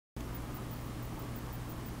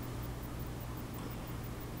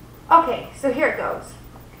Okay, so here it goes.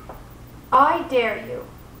 I dare you.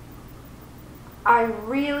 I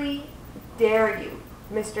really dare you,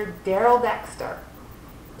 Mr. Darrell Dexter,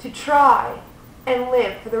 to try and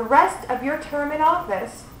live for the rest of your term in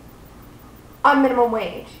office on minimum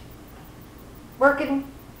wage, working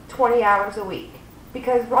 20 hours a week,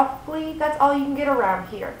 because roughly that's all you can get around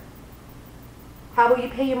here. How will you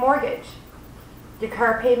pay your mortgage, your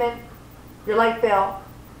car payment, your light bill,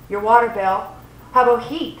 your water bill? How about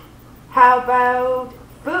heat? How about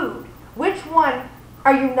food? Which one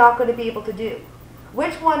are you not going to be able to do?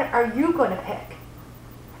 Which one are you going to pick?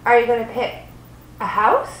 Are you going to pick a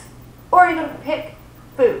house or are you going to pick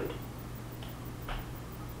food?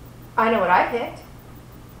 I know what I picked.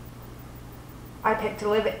 I picked to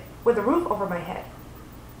live it with a roof over my head.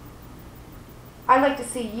 I'd like to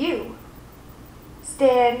see you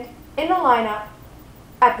stand in a lineup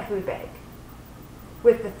at the food bank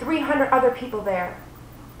with the 300 other people there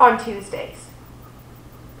on Tuesdays.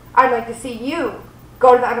 I'd like to see you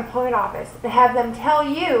go to the unemployment office and have them tell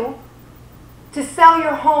you to sell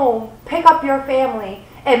your home, pick up your family,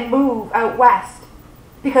 and move out west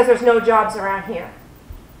because there's no jobs around here.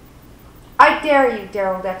 I dare you,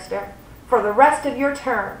 Darrell Dexter, for the rest of your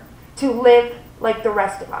term to live like the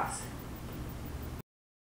rest of us.